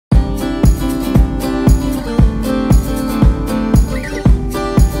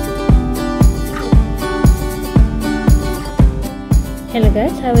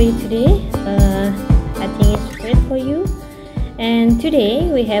guys, how are you today? I think it's great for you. And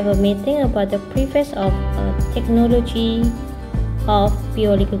today we have a meeting about the preface of technology of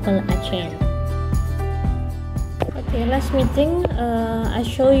biological chain. Okay, last meeting I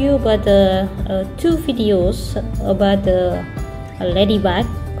show you about the two videos about the ladybug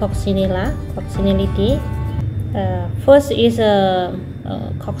coccinellity. First is a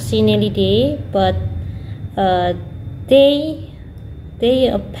coccinellity, but they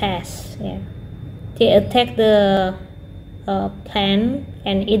pass. Yeah, they attack the plant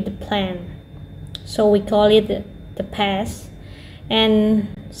and eat the plant, so we call it the pest. And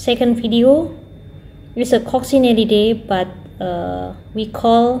second video is a coccinellity, but we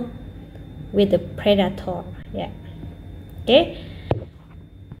call with the predator. Yeah. Okay.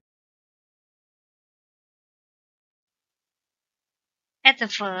 At the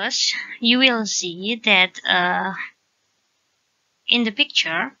first, you will see that in the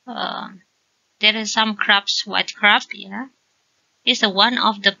picture there is some crops, white crop. Yeah, it's one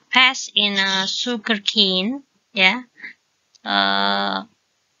of the pests in sugar cane. Yeah,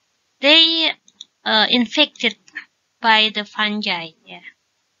 they infected by the fungi. Yeah,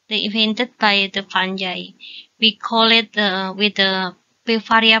 they infected by the fungi. We call it with the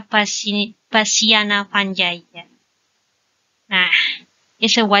Befaria pasiana fungi. Yeah. Nah,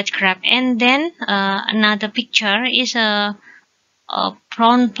 it's a white crab. And then another picture is a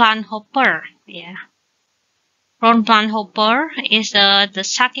brown plant hopper. Yeah, brown plant hopper is the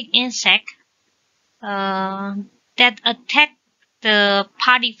sucking insect that attack the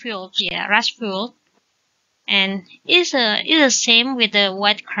paddy field. Yeah, rice field, and is the same with the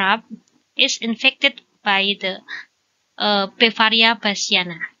white crab. It's infected by the Befaria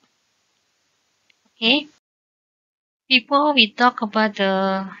pasiana. Okay. Before we talk about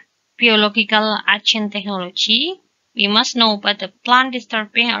the biological agent technology, we must know about the plant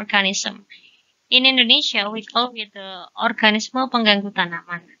disturbing organism. In Indonesia, we call it the organisme pengganggu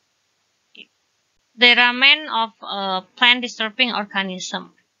tanaman. There are many of plant disturbing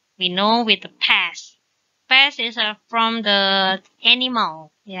organism. We know with the pest. Pest is from the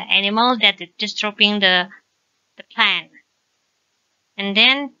animal, yeah, animal that is disturbing the plant. And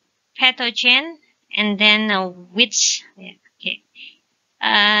then pathogen, and then weeds. Yeah, okay.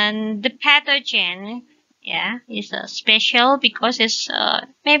 And the pathogen, yeah, is special because it's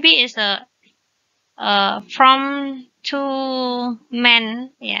maybe it's from two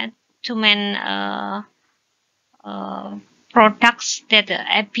men, yeah, two men products that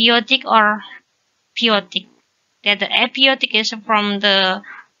abiotic or biotic. That the abiotic is from the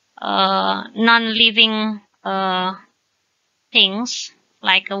non-living things,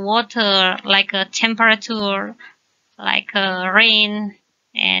 like water, like a temperature, like rain,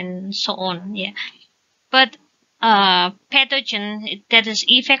 and so on. Yeah, but pathogen that is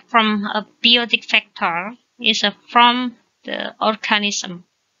effect from a biotic factor is from the organism,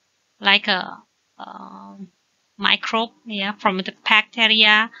 like a microbe. Yeah, from the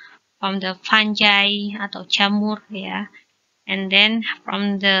bacteria, from the fungi atau jamur. Yeah, and then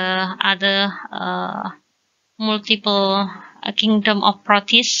from the other multiple kingdom of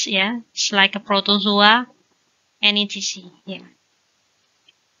protists. Yeah, it's like a protozoa and etc. Yeah.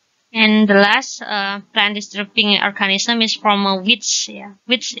 And the last plant disturbing organism is from weeds. Yeah,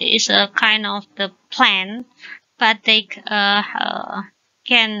 weeds is a kind of the plant, but they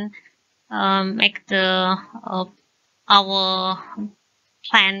can make the our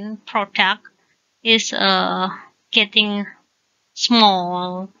plant product is getting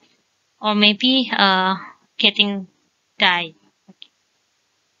small, or maybe getting die.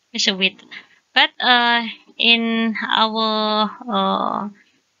 It's a weed, but in our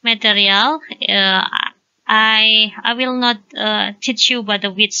material, I will not teach you about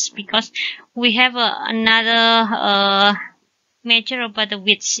the weeds, because we have another major about the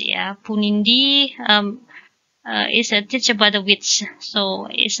weeds. Yeah, Punindi is a teacher about the weeds, so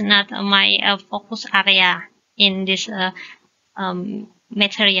it's not my focus area in this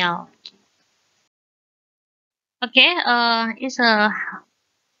material. Okay, it's a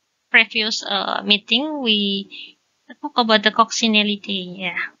previous meeting we talk about the coccinellity.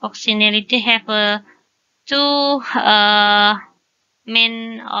 Yeah, coccinellity have two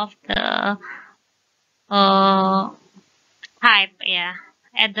main of the type. Yeah,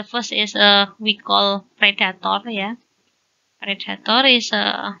 at the first is we call predator. Yeah, predator is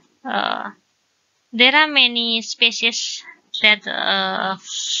there are many species that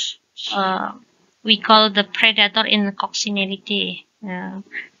we call the predator in coccinellity.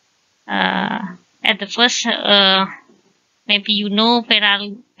 At the first, maybe you know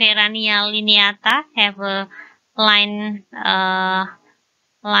Perania lineata have a line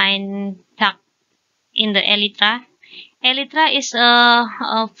line duct in the elytra. Elytra is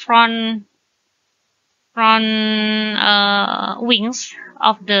a front wings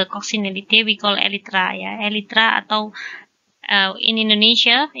of the coccinellate. We call elytra ya, elytra atau in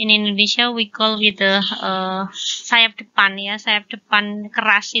Indonesia we call with the sayap depan ya, sayap depan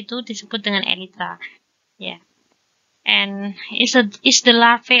keras itu disebut dengan elytra ya. And is the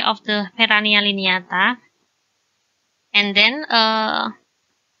larvae of the Piranha lineata. And then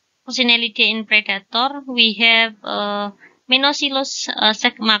coccinellate in predator we have Menocylus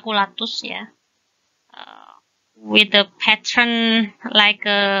segmaculatus ya, with a pattern like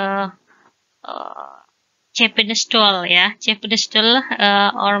a Japanese doll ya, Japanese doll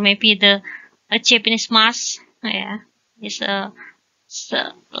or maybe the Japanese mask ya, is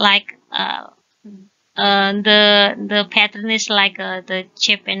like the pattern is like the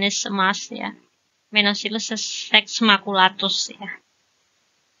Japanese mask ya, Menocylus segmaculatus ya.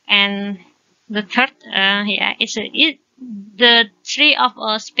 And the third the tree of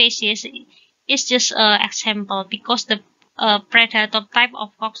a species is just an example because the predator type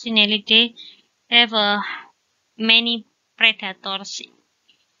of coccinellate have many predators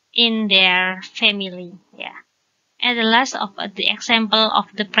in their family. Yeah. And the last of the example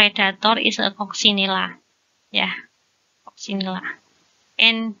of the predator is a coccinella. Yeah, coccinella.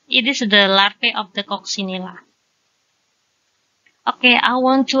 And it is the larvae of the coccinella. Okay, I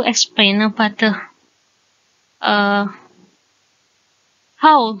want to explain about the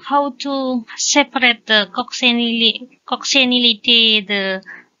how to separate the coccinellate, the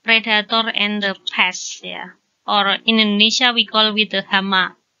predator and the pest. Yeah, or in Indonesia we call with the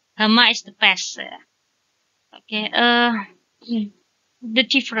hama. Hama is the pest. Yeah. Okay,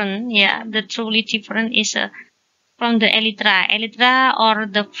 the truly different is from the elytra or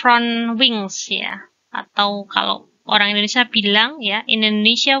the front wings ya, atau kalau orang Indonesia bilang ya, in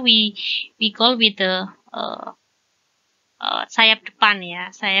Indonesia we call with the sayap depan ya,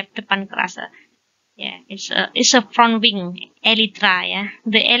 sayap depan keras ya, it's a front wing elytra ya.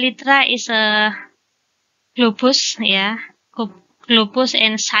 The elytra is a globus ya, globus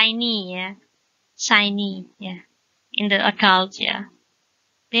and shiny ya, shiny ya, in the adults ya,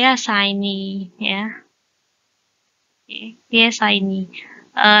 they are shiny ya. Yes, I need.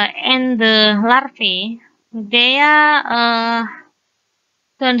 And the larvae, they are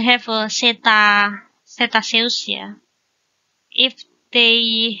don't have a cetaceous. Yeah. If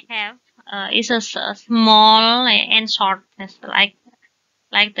they have, it's a small and short, like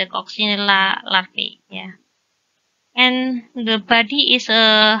the coccinella larvae. Yeah. And the body is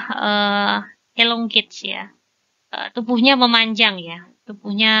elongates. Yeah. Tubuhnya memanjang ya.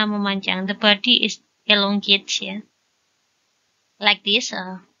 Tubuhnya memanjang. The body is elongates. Yeah. Like this,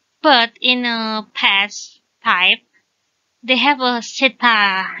 but in a pest type, they have a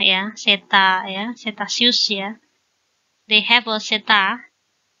cetaceous, yeah. They have a seta,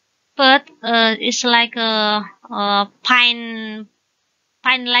 but it's like a pine-like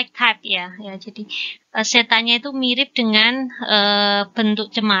type ya. Jadi setanya itu mirip dengan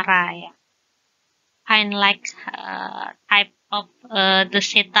bentuk cemara ya. Pine-like type of the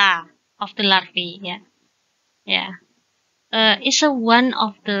seta of the larvae ya. Yeah. Is one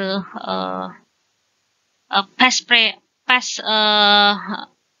of the pest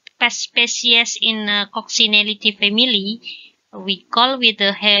species in coccinellate family. We call with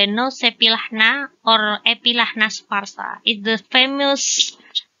the Henosepilachna or Epilachna sparsa. It's the famous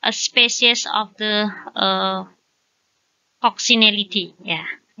species of the coccinellate. Yeah.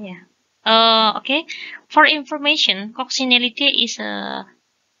 Okay. For information, coccinellate is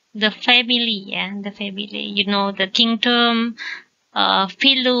the family, the family, you know, the kingdom,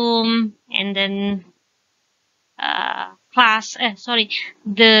 phylum, and then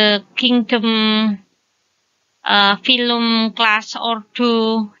the kingdom, phylum, class, or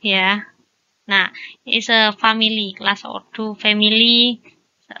two, yeah. Nah, it's a family, class or two, family,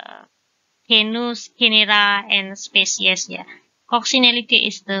 genus, genera, and species, yeah. Coccinellate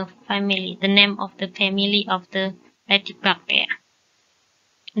is the family, the name of the family of the ladybug, yeah.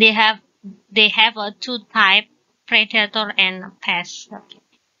 They have a two type, predator and pest. Okay.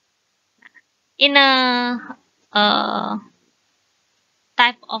 In a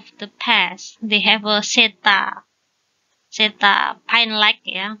type of the pest, they have a seta pine-like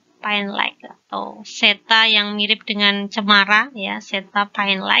ya, pine-like atau seta yang mirip dengan cemara ya, seta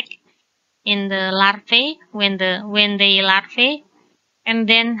pine-like in the larvae when they larvae,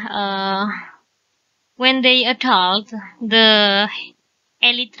 and then when they adult, the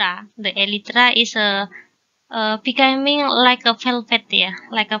elytra is becoming like a velvet,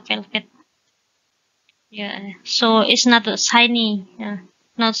 like a velvet. Yeah, so it's not shiny,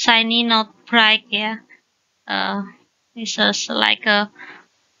 not shiny, not bright. Yeah, it's just like a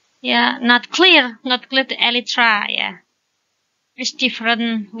not clear, the elytra. Yeah, it's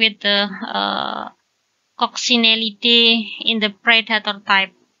different with the coccinellity in the predator type.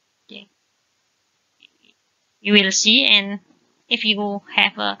 Okay. You will see, and if you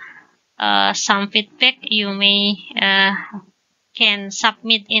have some feedback, you may can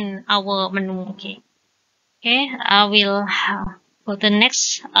submit in our menu. Okay. Okay, I will go to the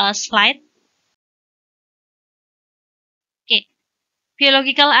next slide. Okay,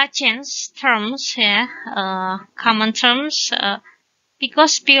 biological agents terms, common terms,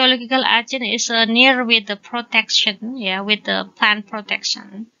 because biological agent is near with the protection, with the plant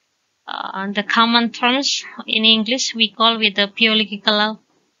protection. The common terms in English we call with the biological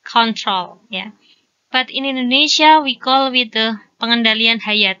control, But in Indonesia we call with the pengendalian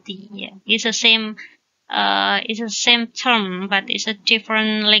hayati, It's the same term, but it's a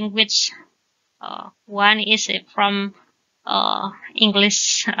different language. One is from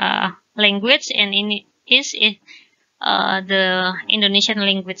English language, and in is the Indonesian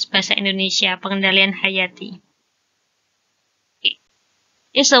language, bahasa Indonesia, pengendalian hayati.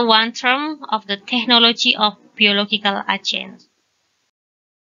 It's a one term of the technology of biological agents.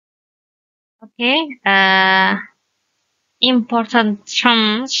 Okay, important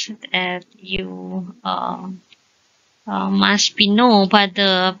terms that you must be know about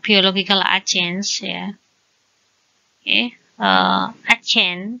the biological agents. Okay,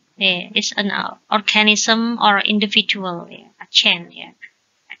 agent is an organism or individual. Agents.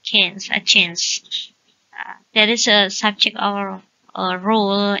 That is a subject or a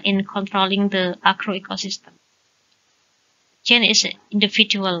role in controlling the agroecosystem. Agent is an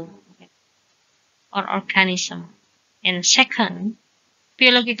individual or organism. And second,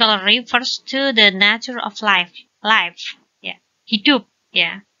 biological refers to the nature of life. Hidup,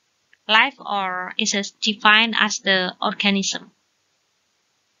 Life or is defined as the organism.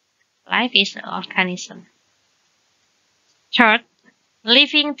 Life is the organism. Third,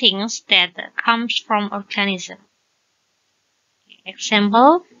 living things that comes from organism.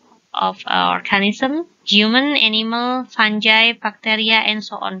 Example of organism: human, animal, fungi, bacteria, and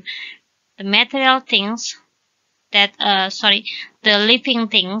so on. The material things that the living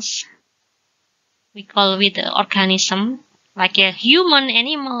things we call with the organism, like a human,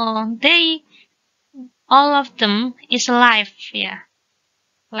 animal, all of them is alive,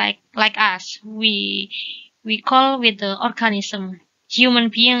 like us. We call with the organism. Human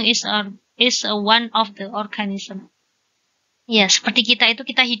being is one of the organism. Seperti kita itu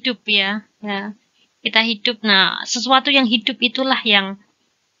kita hidup, kita hidup. Nah, sesuatu yang hidup itulah yang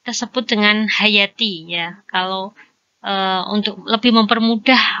kita sebut dengan hayati, Kalau untuk lebih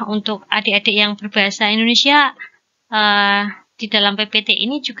mempermudah untuk adik-adik yang berbahasa Indonesia, di dalam PPT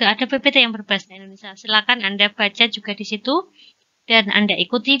ini juga ada PPT yang berbahasa Indonesia. Silakan Anda baca juga di situ dan Anda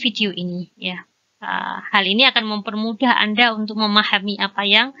ikuti video ini, hal ini akan mempermudah Anda untuk memahami apa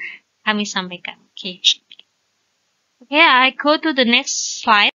yang kami sampaikan. Okay, I go to the next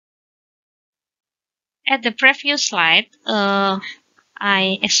slide. At the previous slide,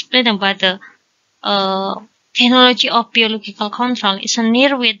 I explained about the technology of biological control is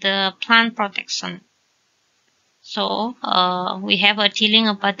near with the plant protection. So we have a dealing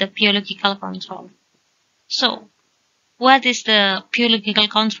about the biological control. So what is the biological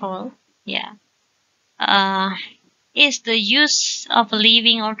control? Is the use of a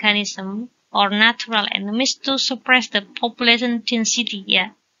living organism or natural enemies to suppress the population density.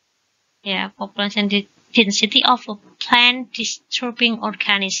 Population density of a plant disturbing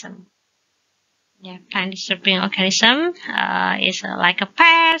organism. Plant disturbing organism is like a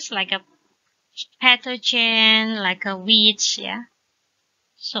pest, like a pathogen, like a weeds.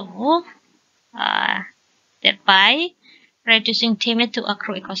 So thereby reducing damage to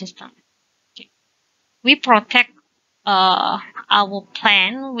agroecosystem. We protect our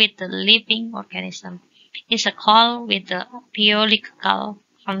plant with the living organism. It's a call with the biological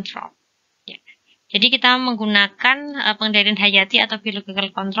control. Jadi kita menggunakan pengendalian hayati atau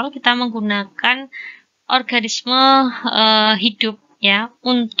biological control, kita menggunakan organisme hidup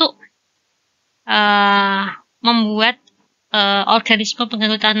untuk membuat organisme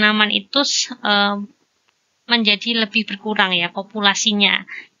pengganggu tanaman itu menjadi lebih berkurang populasinya,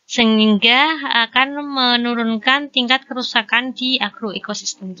 sehingga akan menurunkan tingkat kerusakan di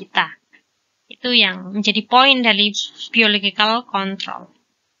agroekosistem kita. Itu yang menjadi poin dari biological control.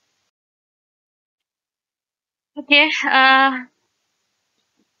 Okay,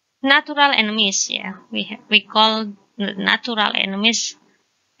 natural enemies. We call natural enemies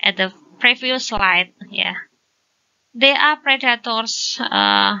at the previous slide. They are predators,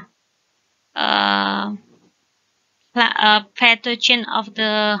 pathogen of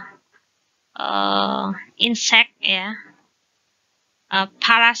the insect, yeah,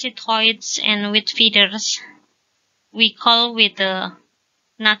 parasitoids and with feeders. We call with the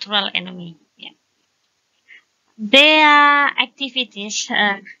natural enemy. Yeah. Their activities,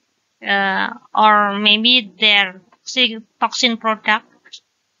 or maybe their toxin product,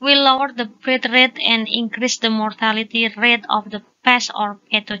 will lower the breed rate and increase the mortality rate of the pest or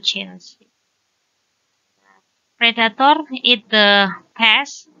pathogens. Predator eat the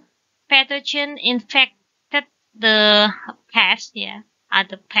pest. Pathogen infected the pest, yeah, are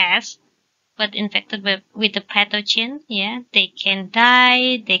the pests, but infected with the pathogen, yeah, they can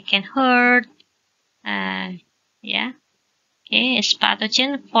die, they can hurt, yeah, okay, it's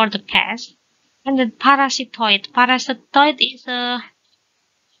pathogen for the pest. And then parasitoid. Parasitoid is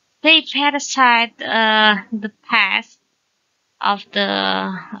they parasite the pest of the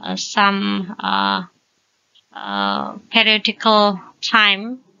some periodical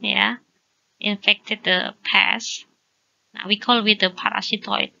time, yeah, infected the pest. Now we call with the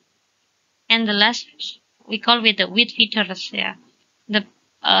parasitoid. And the last we call with the weed feeders, yeah,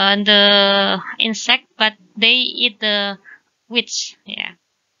 the insect, but they eat the weeds, yeah,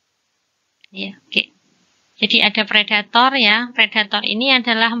 yeah, oke. Okay. Jadi ada predator, ya. Predator ini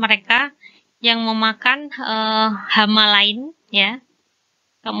adalah mereka yang memakan hama lain, ya.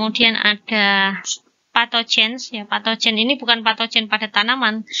 Kemudian ada pathogens, ya. Pathogen ini bukan patogen pada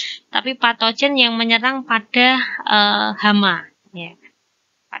tanaman, tapi patogen yang menyerang pada hama, ya.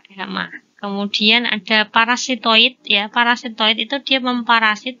 Pada hama. Kemudian ada parasitoid, ya. Parasitoid itu dia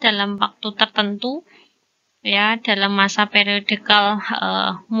memparasit dalam waktu tertentu, ya, dalam masa periodikal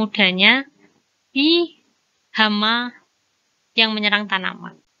mudanya di hama yang menyerang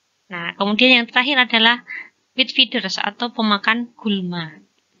tanaman. Nah, kemudian yang terakhir adalah weed feeders atau pemakan gulma.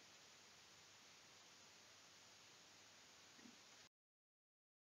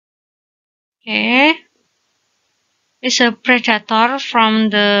 Okay, it's a predator from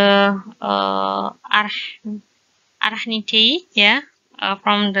the arachnidae, yeah,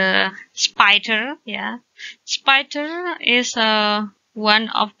 from the spider, yeah. Spider is one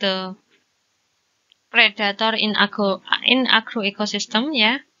of the predator in agro ecosystem,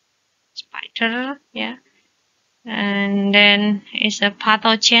 yeah. Spider, yeah. And then is a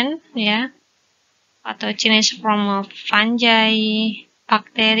pathogen, yeah. Pathogen is from fungi,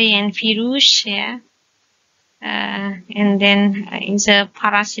 bacteria, and virus, yeah. And then is a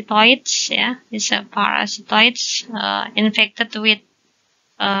parasitoids, yeah. Is a parasitoids infected with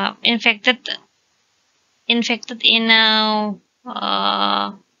infected in a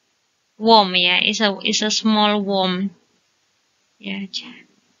worm, yeah. Is a small worm, yeah.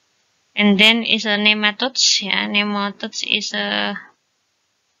 And then is a nematodes, yeah. Nematodes is a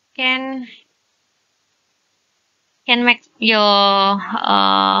can make your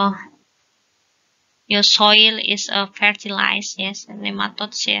soil is fertilized, yes.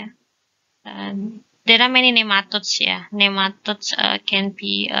 Nematodes, yeah. There are many nematodes, yeah. Nematodes can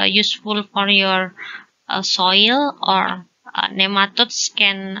be useful for your soil, or nematodes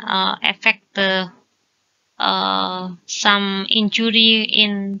can affect the some injury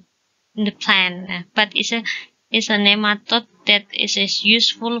in the plant, but it's a nematode that is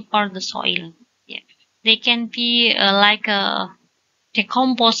useful for the soil. Yeah, they can be like a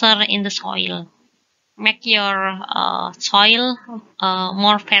decomposer in the soil, make your soil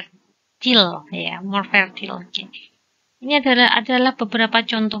more fertile, ya, more fertile. Okay. Ini adalah beberapa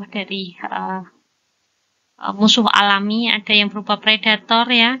contoh dari musuh alami. Ada yang berupa predator,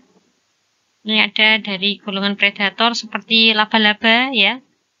 ya. Ini ada dari golongan predator seperti laba-laba, ya.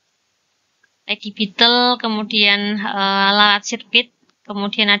 Lady beetle, kemudian lalat sirpit,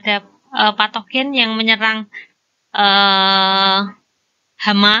 kemudian ada patogen yang menyerang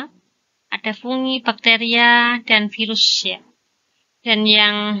hama, ada fungi, bakteria, dan virus, ya. Dan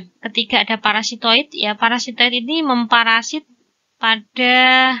yang ketiga ada parasitoid, ya. Parasitoid ini memparasit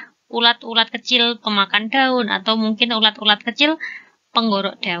pada ulat-ulat kecil pemakan daun, atau mungkin ulat-ulat kecil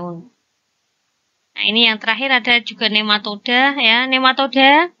penggorok daun. Nah, ini yang terakhir ada juga nematoda, ya.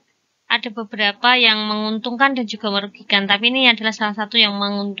 Nematoda ada beberapa yang menguntungkan dan juga merugikan, tapi ini adalah salah satu yang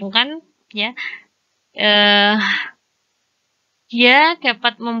menguntungkan, ya. Dia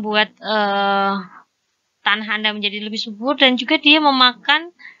dapat membuat tanah Anda menjadi lebih subur, dan juga dia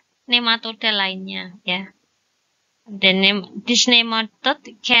memakan nematoda lainnya, ya. This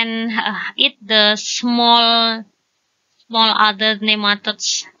nematode can eat the small other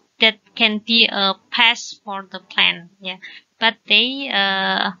nematodes that can be a pest for the plant, yeah. But they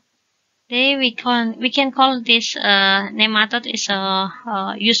we can call this nematode is a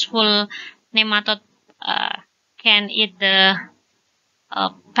useful nematode. Can eat the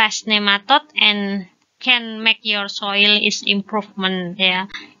pest nematode and can make your soil is improvement, yeah,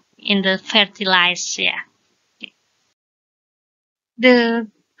 in the fertilize, yeah. The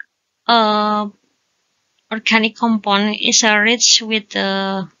organic compound is rich with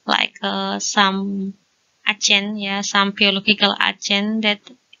some agent, yeah, some biological agent that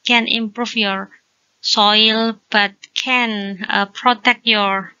can improve your soil, but can protect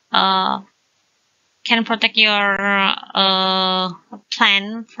your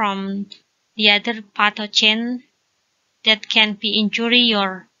plant from the other pathogen that can be injury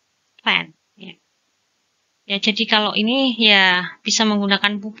your plant. Ya. Ya, jadi kalau ini ya bisa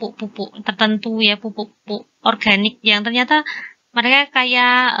menggunakan pupuk-pupuk tertentu ya, pupuk-pupuk organik yang ternyata mereka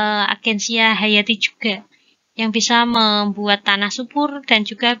kayak agensia hayati juga yang bisa membuat tanah subur dan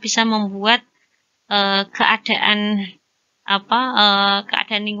juga bisa membuat keadaan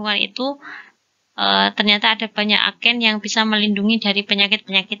keadaan lingkungan itu ternyata ada banyak agen yang bisa melindungi dari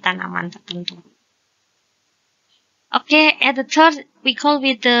penyakit-penyakit tanaman tertentu. Okay, at the third we call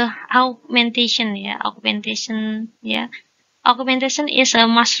with the augmentation, yeah. Augmentation is a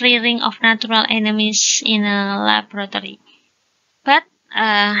mass rearing of natural enemies in a laboratory. But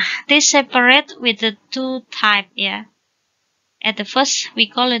they separate with the two type, yeah. At the first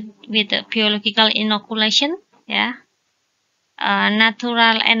we call it with the biological inoculation, yeah.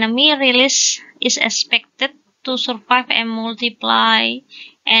 Natural enemy release is expected to survive and multiply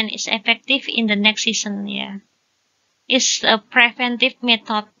and is effective in the next season, yeah. Is a preventive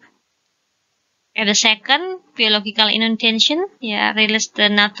method. And the second, biological inundation, yeah, release the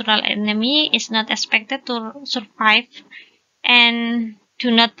natural enemy is not expected to survive and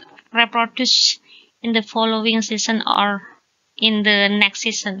do not reproduce in the following season or in the next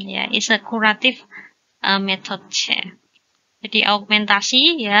season, ya, is a curative method, ya. Jadi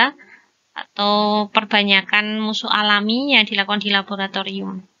augmentasi, ya, atau perbanyakan musuh alami yang dilakukan di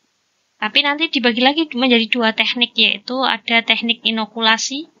laboratorium. Tapi nanti dibagi lagi menjadi dua teknik, yaitu ada teknik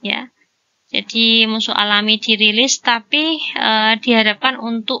inokulasi, ya. Jadi musuh alami dirilis, tapi diharapkan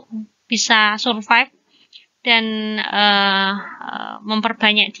untuk bisa survive dan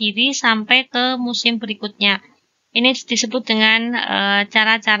memperbanyak diri sampai ke musim berikutnya. Ini disebut dengan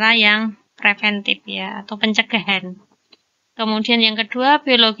cara-cara yang preventif, ya, atau pencegahan. Kemudian yang kedua,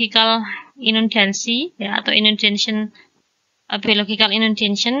 biological inundasi, ya, atau inundation. Biological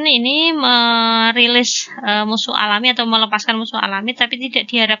inundation ini merilis musuh alami atau melepaskan musuh alami, tapi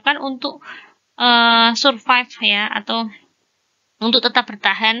tidak diharapkan untuk survive, ya, atau untuk tetap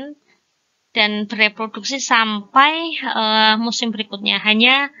bertahan dan bereproduksi sampai musim berikutnya.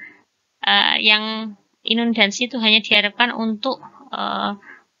 Hanya yang inundasi itu hanya diharapkan untuk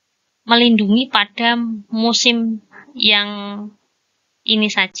melindungi pada musim yang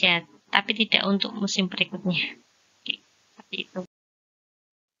ini saja, tapi tidak untuk musim berikutnya. Itu.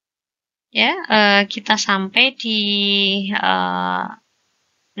 Ya, kita sampai di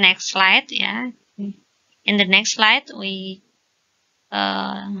next slide, ya. In the next slide we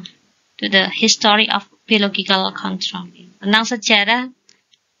do the history of biological control. Tentang sejarah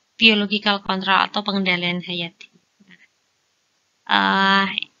biological control atau pengendalian hayati.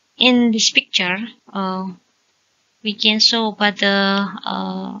 In this picture, we can show about the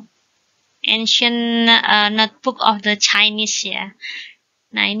ancient notebook of the Chinese, ya.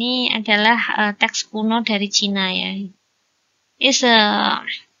 Nah, ini adalah teks kuno dari Cina, ya. It's a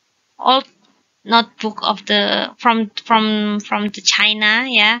old notebook of the from the China,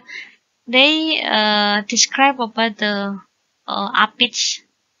 ya. They describe about the aphids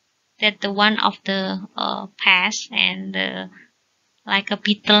that the one of the pest and like a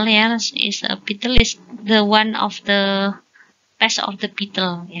beetle, ya, is a beetle is the one of the pest of the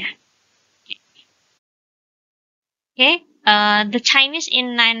beetle, ya. Okay, the Chinese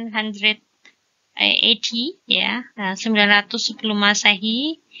in 980, ya, 900 sebelum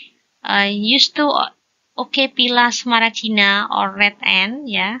Masehi, used to Ocepila smaragdina or red ant,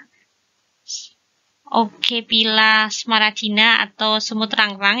 ya. Ocepila smaragdina atau semut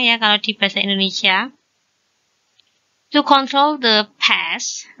rangrang, ya, kalau di bahasa Indonesia. To control the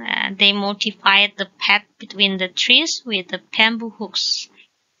pest, they modified the path between the trees with the bamboo hooks.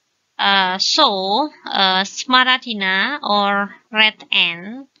 Smaragdina or red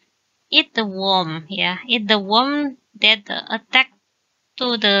ant eat the worm, yeah, eat the worm that attack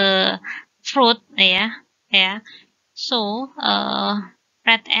to the fruit, yeah. So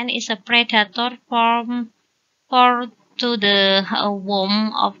red ant is a predator to the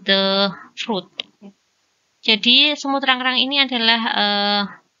worm of the fruit. Jadi semut rangrang ini adalah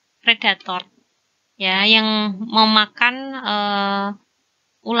predator, ya, yang memakan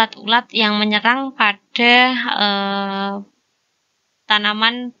ulat-ulat yang menyerang pada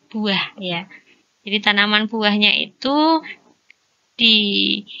tanaman buah, ya. Jadi tanaman buahnya itu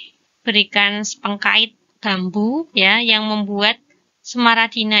diberikan pengkait bambu, ya, yang membuat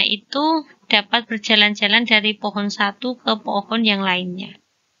semaradina itu dapat berjalan-jalan dari pohon satu ke pohon yang lainnya.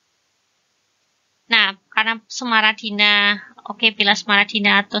 Nah, karena bila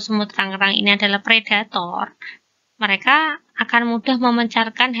semaradina atau semut rangrang ini adalah predator, mereka akan mudah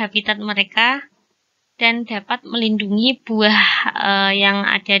memencarkan habitat mereka dan dapat melindungi buah yang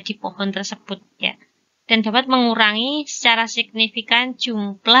ada di pohon tersebut, ya, dan dapat mengurangi secara signifikan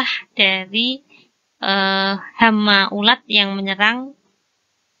jumlah dari hama ulat yang menyerang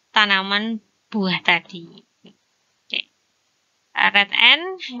tanaman buah tadi. Okay. Red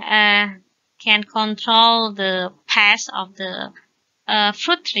ant can control the path of the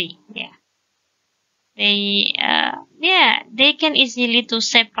fruit tree. Yeah, they can easily to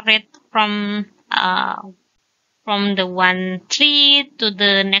separate from the one tree to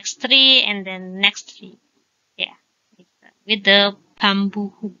the next tree and then next tree. Yeah, with the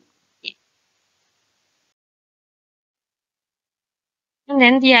bamboo hook. Yeah. And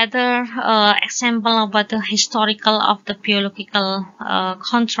then the other example about the historical of the biological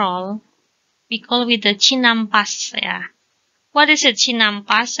control, we call with the chinampas. Yeah. What is a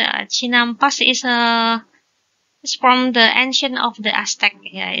chinampas? Chinampas is from the ancient of the Aztec.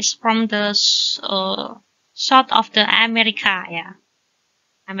 Yeah, it's from the south of the America. Yeah,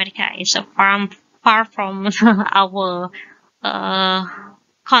 America is far from our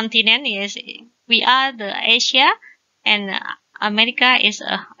continent. Yes, we are the Asia, and America is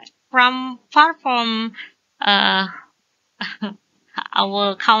far from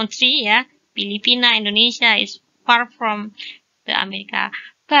our country. Yeah, Filipina, Indonesia is far from the America,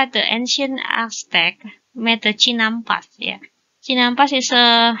 but the ancient Aztec made the chinampas. Yeah, chinampas is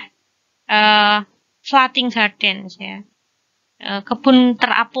a floating gardens. Yeah, kebun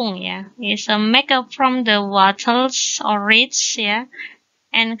terapung. Yeah, is made up from the wattles or reeds. Yeah,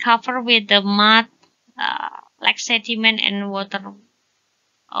 and covered with the mud, like sediment and water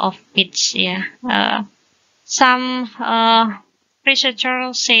of which. Yeah, some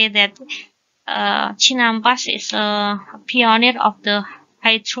researchers say that chinampas is a pioneer of the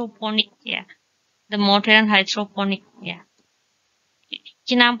hydroponic, yeah, the modern hydroponic, yeah.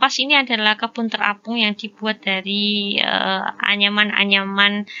 Chinampas ini adalah kebun terapung yang dibuat dari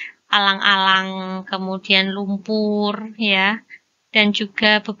anyaman-anyaman, alang-alang, kemudian lumpur, ya, dan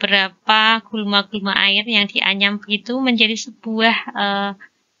juga beberapa gulma-gulma air yang dianyam begitu menjadi sebuah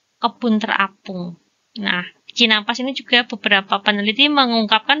kebun terapung. Nah, chinampas ini juga beberapa peneliti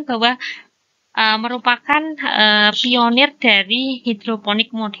mengungkapkan bahwa merupakan pionir dari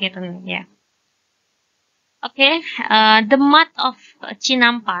hidroponik modern, ya. Okay, the mud of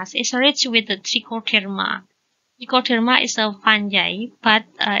chinampas is rich with the trichoderma. Trichoderma is a fungi, but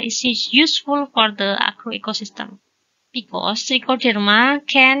it is useful for the agroecosystem because trichoderma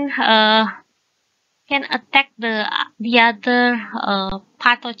can attack the other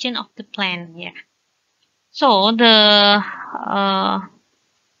pathogen of the plant. Yeah, so the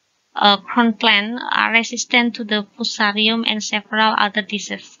corn plant are resistant to the fusarium and several other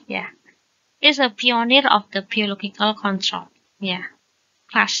diseases. Yeah, is a pioneer of the biological control. Yeah,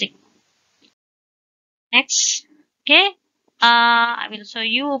 classic. Next, okay, I will show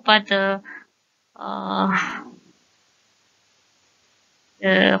you about the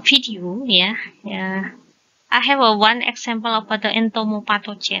video. Yeah, yeah. I have one example about the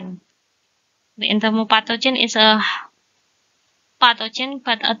entomopathogen. The entomopathogen is a pathogen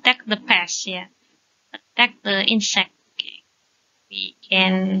but attack the pest, yeah, attack the insect. We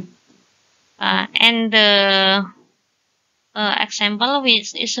can and the example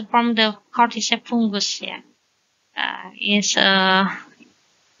which is from the cordyceps fungus, yeah, is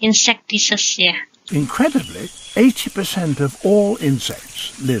insect disease, yeah. Incredibly, 80% of all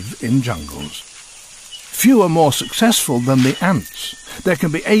insects live in jungles. Few are more successful than the ants. There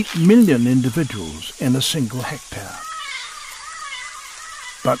can be 8 million individuals in a single hectare.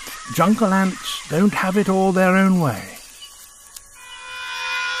 But jungle ants don't have it all their own way.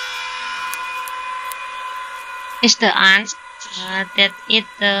 It's the ants that eat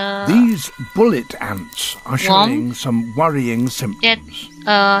the These bullet ants are showing some worrying symptoms.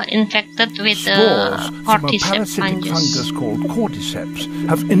 That infected with Spores the from a cordyceps parasitic fungus called cordyceps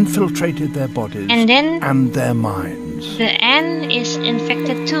have infiltrated their bodies and then and their minds. the ant is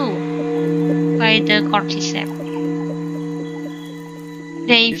infected too by the cordyceps.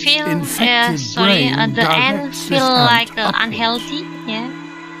 They Its feel infected brain the ant directs feel this ant like upwards. unhealthy, yeah,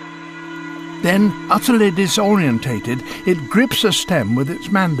 Then, utterly disorientated, it grips a stem with its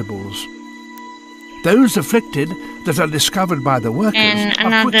mandibles. Those afflicted that are discovered by the workers And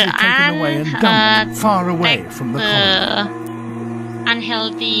are quickly another taken away and dumped far away from the colony.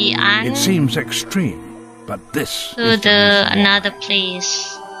 Unhealthy ant It seems extreme, but this to is the reason why. another place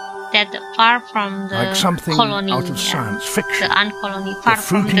that far from the Like something colony, out of science fiction, the ant colony, the far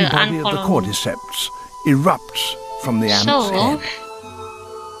from fruiting the body ant of the colony. cordyceps erupts from the ant's So, head.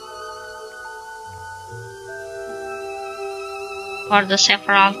 for the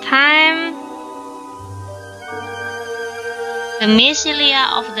several time, the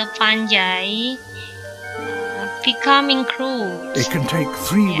mycelia of the fungi becoming crude. It can take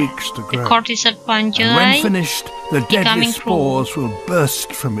 3 weeks to The grow. cordyceps fungi And when finished, the deadly becoming spores will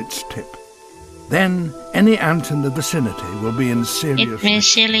burst from its tip. Then any ant in the vicinity will be in serious its risk.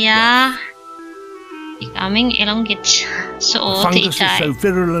 mycelia becoming elongate. The So they fungus is die. so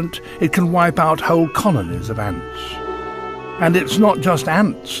virulent it can wipe out whole colonies of ants. And it's not just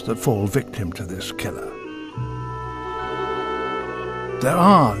ants that fall victim to this killer. There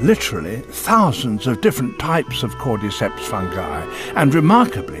are literally thousands of different types of cordyceps fungi, and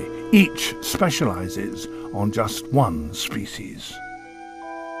remarkably, each specializes on just one species.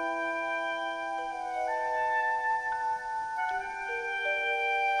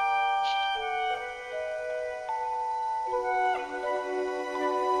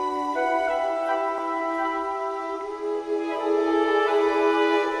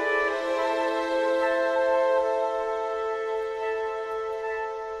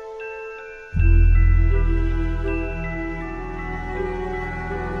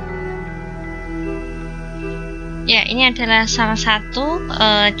 Ya, ini adalah salah satu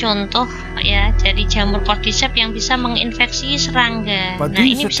contoh ya dari jamur cordyceps yang bisa menginfeksi serangga. But Nah,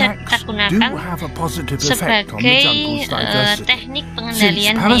 these ini bisa attacks kita do gunakan have a positive effect on the sebagai jungle's diversity. teknik Since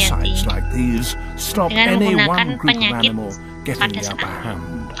pengendalian parasites hayati like these stop dengan any menggunakan one group of penyakit animal getting pada the upper serangga.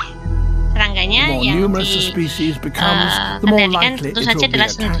 hand. Serangganya The more yang numerous the species becomes, the more kendalikan likely tentu it saja will be adalah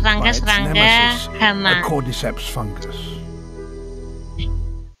attacked by its serangga-serangga nemesis, hama. a cordyceps fungus.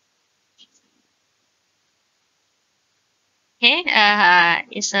 Okay,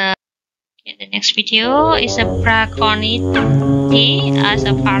 the next video is a Braconid as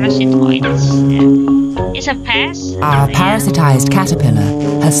a parasitoids. It's a pest. Our parasitized caterpillar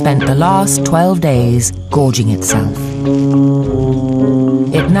has spent the last 12 days gorging itself.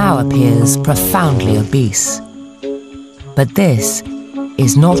 It now appears profoundly obese. But this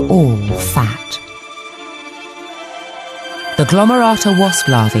is not all fat. The glomerata wasp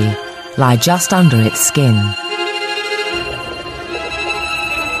larvae lie just under its skin.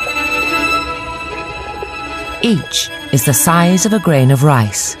 Each is the size of a grain of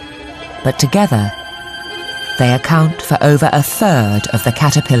rice, but together they account for over a third of the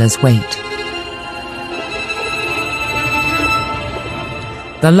caterpillar's weight.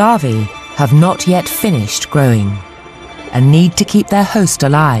 The larvae have not yet finished growing and need to keep their host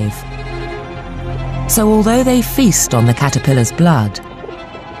alive. So although they feast on the caterpillar's blood,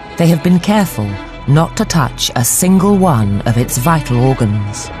 they have been careful not to touch a single one of its vital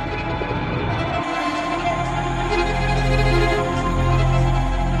organs.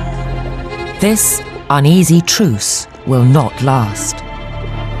 This uneasy truce will not last.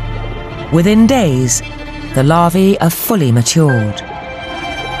 Within days, the larvae are fully matured.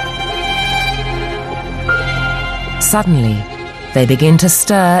 Suddenly, they begin to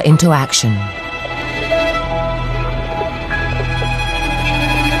stir into action.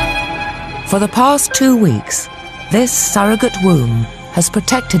 For the past 2 weeks, this surrogate womb has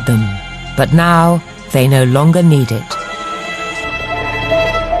protected them, but now they no longer need it.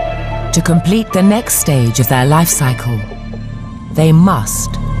 To complete the next stage of their life cycle, they must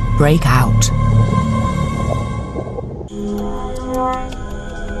break out.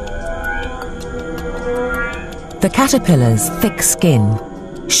 The caterpillar's thick skin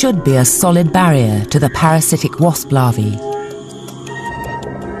should be a solid barrier to the parasitic wasp larvae.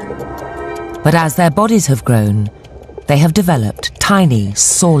 But as their bodies have grown, they have developed tiny,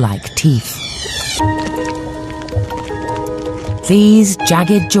 saw-like teeth. These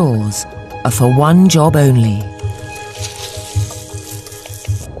jagged jaws are for one job only: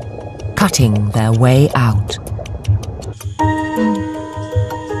 cutting their way out.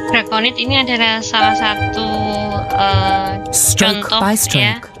 Braconid ini adalah salah satu Stroke contoh by ya,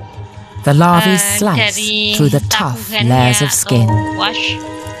 stroke, the larvae slice dari through the tough tabungannya layers of skin. atau wash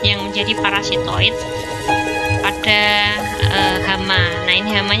yang menjadi parasitoid pada hama. Nah,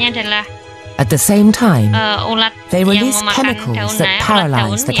 ini hamanya adalah At the same time, ulat they yang release memakan chemicals daun, that ulat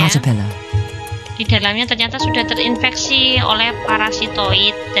paralyze daun the ya. caterpillar. di dalamnya ternyata sudah terinfeksi oleh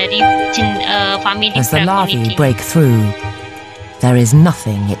parasitoid dari famili As the larvae Braconidae. break through, there is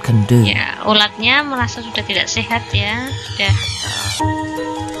nothing it can do. Ya, ulatnya merasa sudah tidak sehat ya, sudah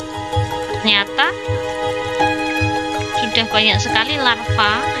ternyata sudah banyak sekali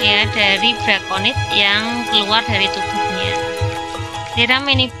larva ya dari braconid yang keluar dari tubuhnya. There are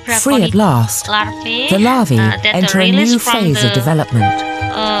many Free at braconid last, larvae the larvae that enter are a new released from phase of the development.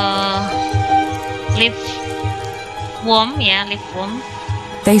 leaf worm, ya, leaf worm.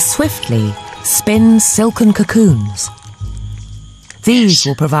 They swiftly spin silken cocoons. These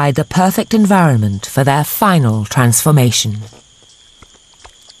will provide the perfect environment for their final transformation.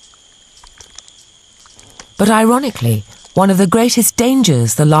 But ironically, one of the greatest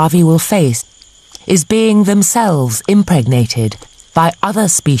dangers the larvae will face is being themselves impregnated by other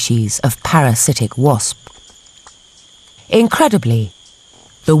species of parasitic wasp. Incredibly,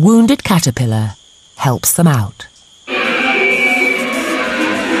 the wounded caterpillar helps them out.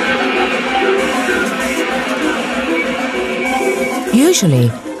 Usually,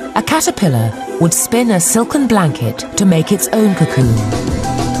 a caterpillar would spin a silken blanket to make its own cocoon.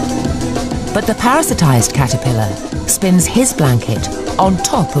 But the parasitized caterpillar spins his blanket on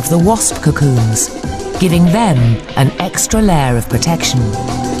top of the wasp cocoons, giving them an extra layer of protection.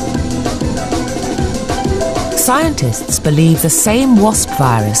 Scientists believe the same wasp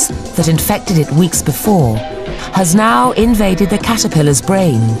virus that infected it weeks before has now invaded the caterpillar's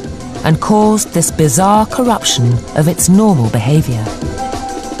brain and caused this bizarre corruption of its normal behavior.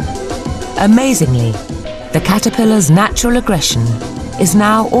 Amazingly, the caterpillar's natural aggression is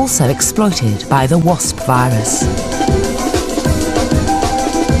now also exploited by the wasp virus.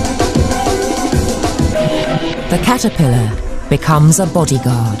 The caterpillar becomes a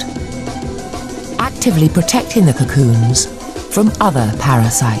bodyguard, actively protecting the cocoons from other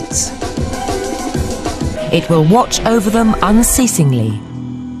parasites. It will watch over them unceasingly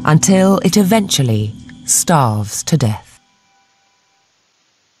until it eventually starves to death.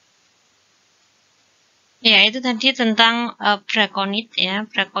 Ya, itu tadi tentang braconid ya,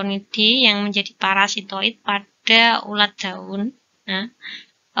 Braconidae yang menjadi parasitoid pada ulat daun. Nah,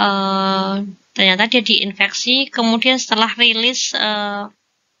 ternyata dia diinfeksi, kemudian setelah rilis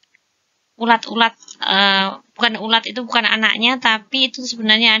ulat-ulat, bukan ulat itu bukan anaknya, tapi itu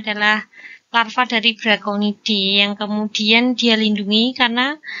sebenarnya adalah larva dari Braconidae yang kemudian dia lindungi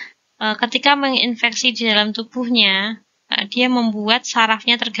karena ketika menginfeksi di dalam tubuhnya, dia membuat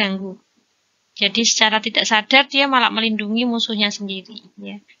sarafnya terganggu. Jadi secara tidak sadar dia malah melindungi musuhnya sendiri.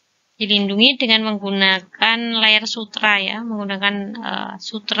 Ya. Dilindungi dengan menggunakan layer sutra ya, menggunakan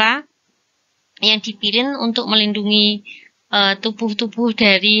sutra yang dipilih untuk melindungi tubuh-tubuh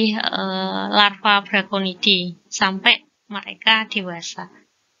dari larva Braconidae sampai mereka dewasa.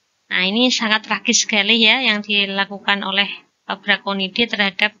 Nah, ini sangat tragis sekali ya yang dilakukan oleh Braconidae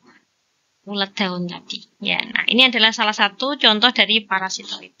terhadap ulat daun tadi. Ya, nah ini adalah salah satu contoh dari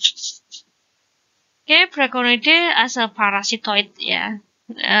parasitoid. Okay, Braconidae as a parasitoid, yeah,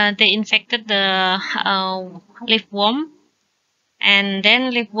 they infected the leafworm, and then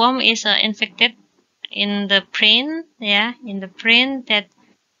leafworm is infected in the brain, yeah, in the brain that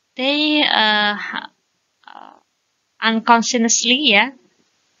they unconsciously, yeah,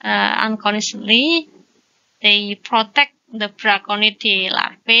 unconsciously they protect the Braconidae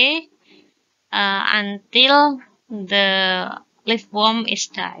larvae until the leafworm is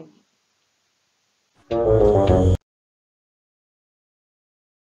died.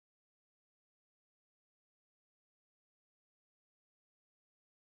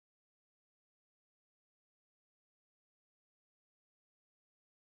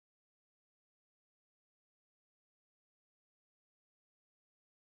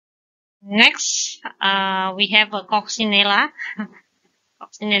 Next, we have a coccinella,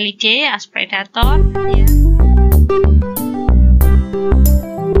 Coccinellidae as predator. Yeah.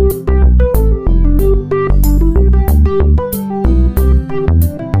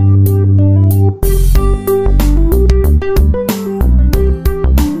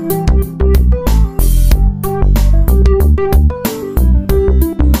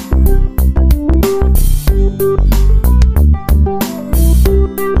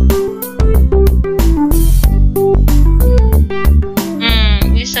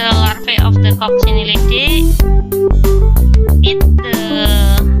 Coccinellidae eat the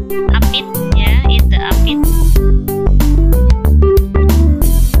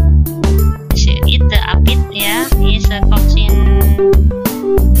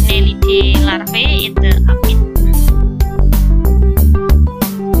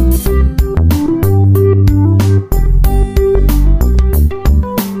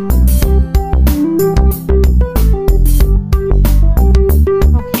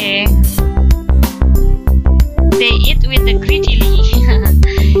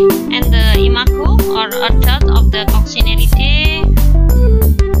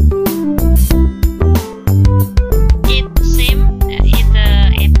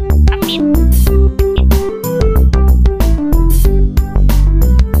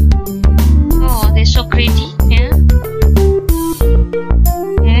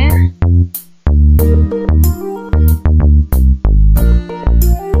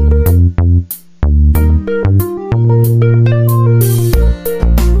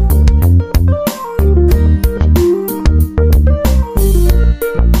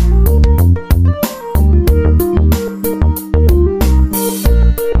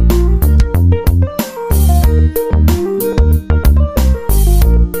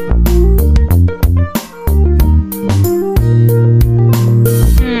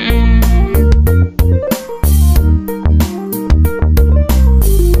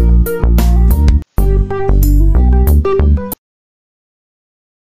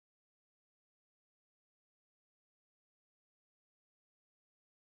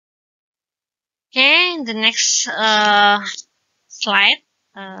Okay, the next slide,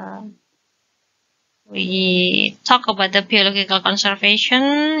 we talk about the biological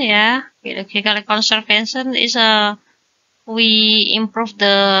conservation. Yeah, biological conservation is we improve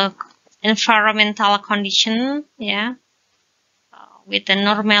the environmental condition. Yeah, with the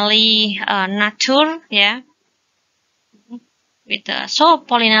normally nature. Yeah, with the so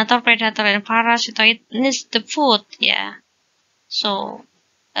pollinator, predator, and parasitoid needs the food. Yeah, so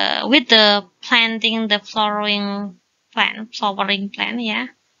with the planting the flowering plant. Yeah.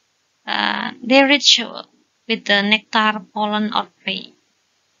 They rich with the nectar, pollen, or prey,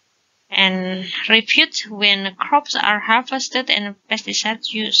 and refute when crops are harvested and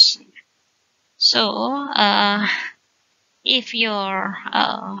pesticides used. So, if your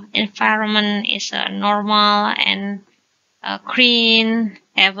environment is normal and green,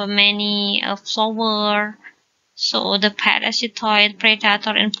 have many flower, so the parasitoid,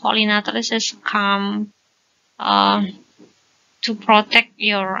 predator, and pollinators come to protect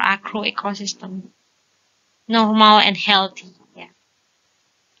your agro ecosystem normal and healthy. Ya.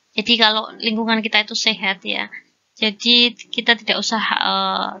 Jadi kalau lingkungan kita itu sehat ya, jadi kita tidak usah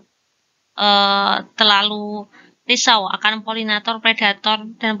terlalu risau akan polinator, predator,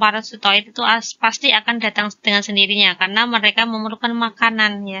 dan parasitoid itu pasti akan datang dengan sendirinya karena mereka memerlukan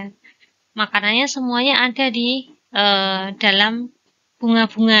makanan ya. Makanannya semuanya ada di dalam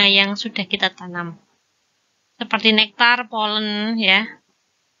bunga-bunga yang sudah kita tanam. Seperti nektar, polen ya.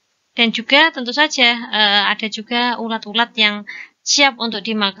 Dan juga tentu saja ada juga ulat-ulat yang siap untuk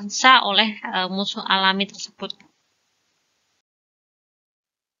dimangsa oleh musuh alami tersebut.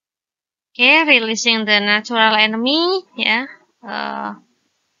 Okay, releasing the natural enemy, yeah.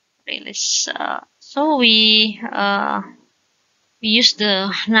 Release. So we use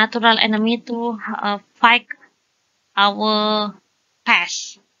the natural enemy to fight our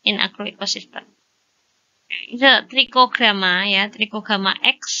pest in agroecosystem. The trichogramma, yeah, trichogramma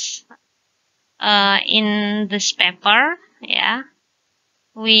X. In this paper, yeah,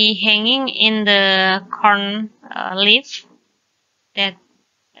 we hanging in the corn leaf that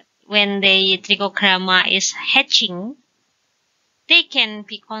when the trichogramma is hatching, they can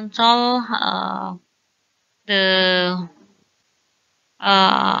be control the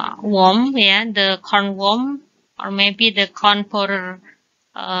worm, yeah, the corn worm, or maybe the corn borer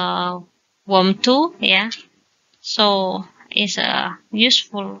worm too, yeah. So is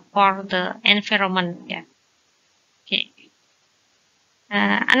useful for the environment. Yeah. Okay.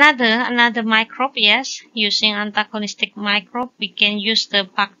 Another microbe, yes, using antagonistic microbe, we can use the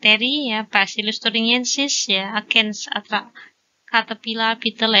bacteria, yeah, Bacillus thuringiensis, yeah, against caterpillar,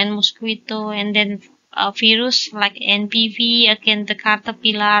 beetle, and mosquito, and then virus like NPV against the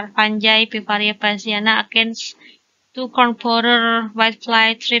caterpillar, fungi, Bevaria bassiana against to corn borer,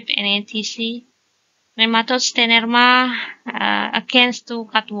 whitefly, thrip, and etc. Nematode Stenerma against to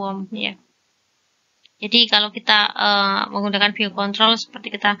cutworm, ya. Jadi kalau kita menggunakan biokontrol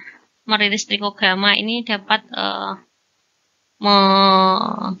seperti kita merilis trichogramma ini dapat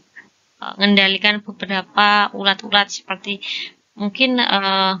mengendalikan beberapa ulat-ulat seperti mungkin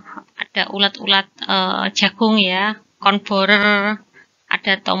ada ulat-ulat jagung ya, corn borer,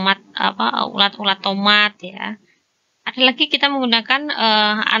 ada tomat ulat-ulat tomat ya. Ada lagi kita menggunakan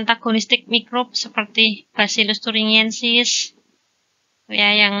antagonistic microbe seperti Bacillus thuringiensis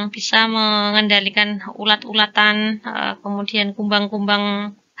ya, yang bisa mengendalikan ulat-ulatan, kemudian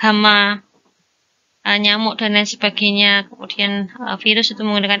kumbang-kumbang hama, nyamuk dan lain sebagainya. Kemudian virus itu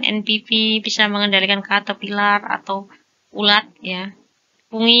menggunakan NPV, bisa mengendalikan caterpillar atau ulat ya.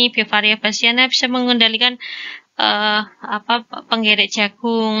 Fungi Bevaria bassiana bisa mengendalikan penggerek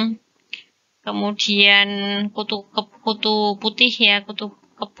jagung. Kemudian kutu putih ya, kutu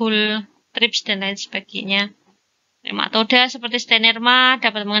kebul, trips dan lain sebagainya. Nematoda seperti Stenerma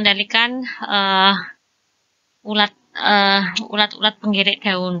dapat mengendalikan ulat-ulat penggerek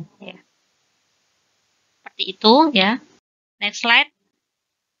daun. Ya. Seperti itu ya. Next slide.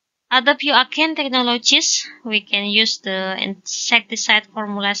 Other bioarcane technologies, we can use the insecticide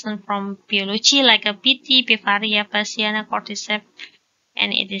formulation from biology like a BT, Bevaria bassiana, cordyceps,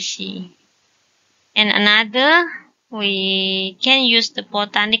 and etc. And another, we can use the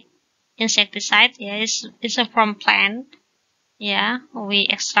botanic insecticide. Yeah, it's from plant. Yeah, we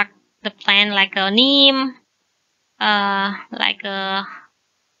extract the plant like a neem, like a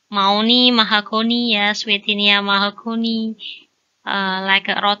mahoni, mahagoni, yeah, Sweetinia mahagoni, like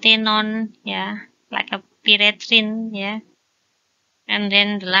a rotenon, yeah, like a pyrethrin, yeah. And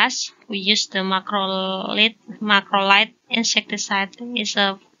then the last, we use the macrolide insecticide. It's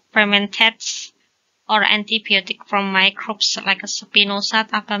a fermented or antibiotic from microbes like a spinosad,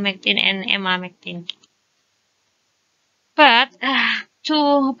 abamectin, and emamectin. But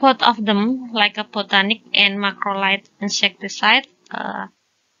to both of them, like a botanic and macrolide insecticide,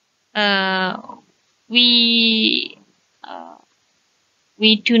 we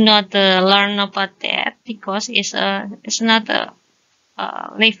we do not learn about that because it's not a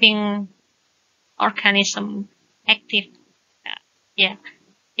living organism active. Yeah,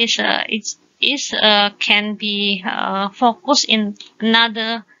 it's can be focused in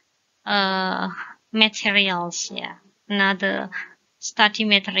another materials. Yeah, another study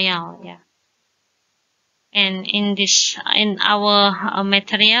material. Yeah, and in our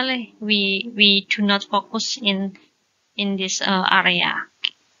material we do not focus in this area.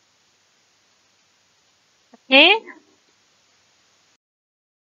 Okay.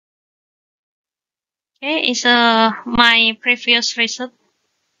 Okay, is my previous research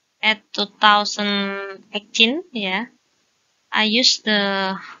at 2018. Yeah, I used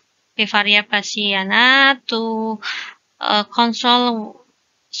the Bevaria bassiana to control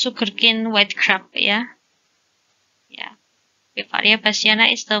sugarcane white crab. Yeah, yeah. Bevaria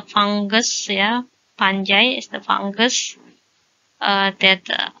bassiana is the fungus. Yeah, fungi is the fungus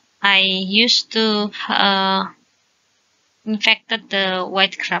that I used to infected the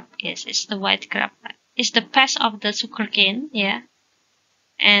white crab. Yes, it's the white crab. It's the pest of the sugarcane. Yeah,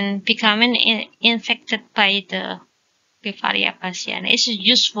 and becoming infected by the Bevaria bassiana. It's a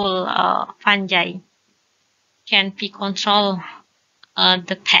useful fungi, can be control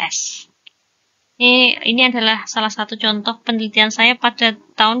the pest. Ini adalah salah satu contoh penelitian saya pada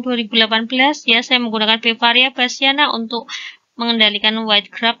tahun 2018. Ya, saya menggunakan Bevaria bassiana untuk mengendalikan white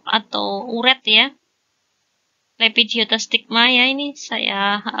crab atau uret ya. Lepidiota stigma ya, ini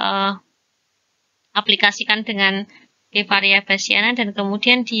saya aplikasikan dengan Bevaria bassiana dan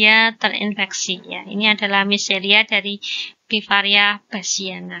kemudian dia terinfeksi ya. Ini adalah miseria dari Bevaria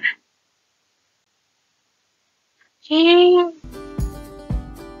bassiana.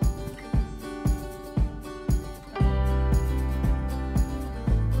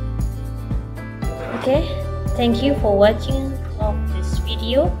 Okay, thank you for watching of this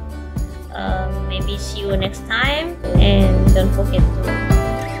video. Maybe see you next time, and don't forget to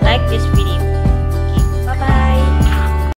like this video.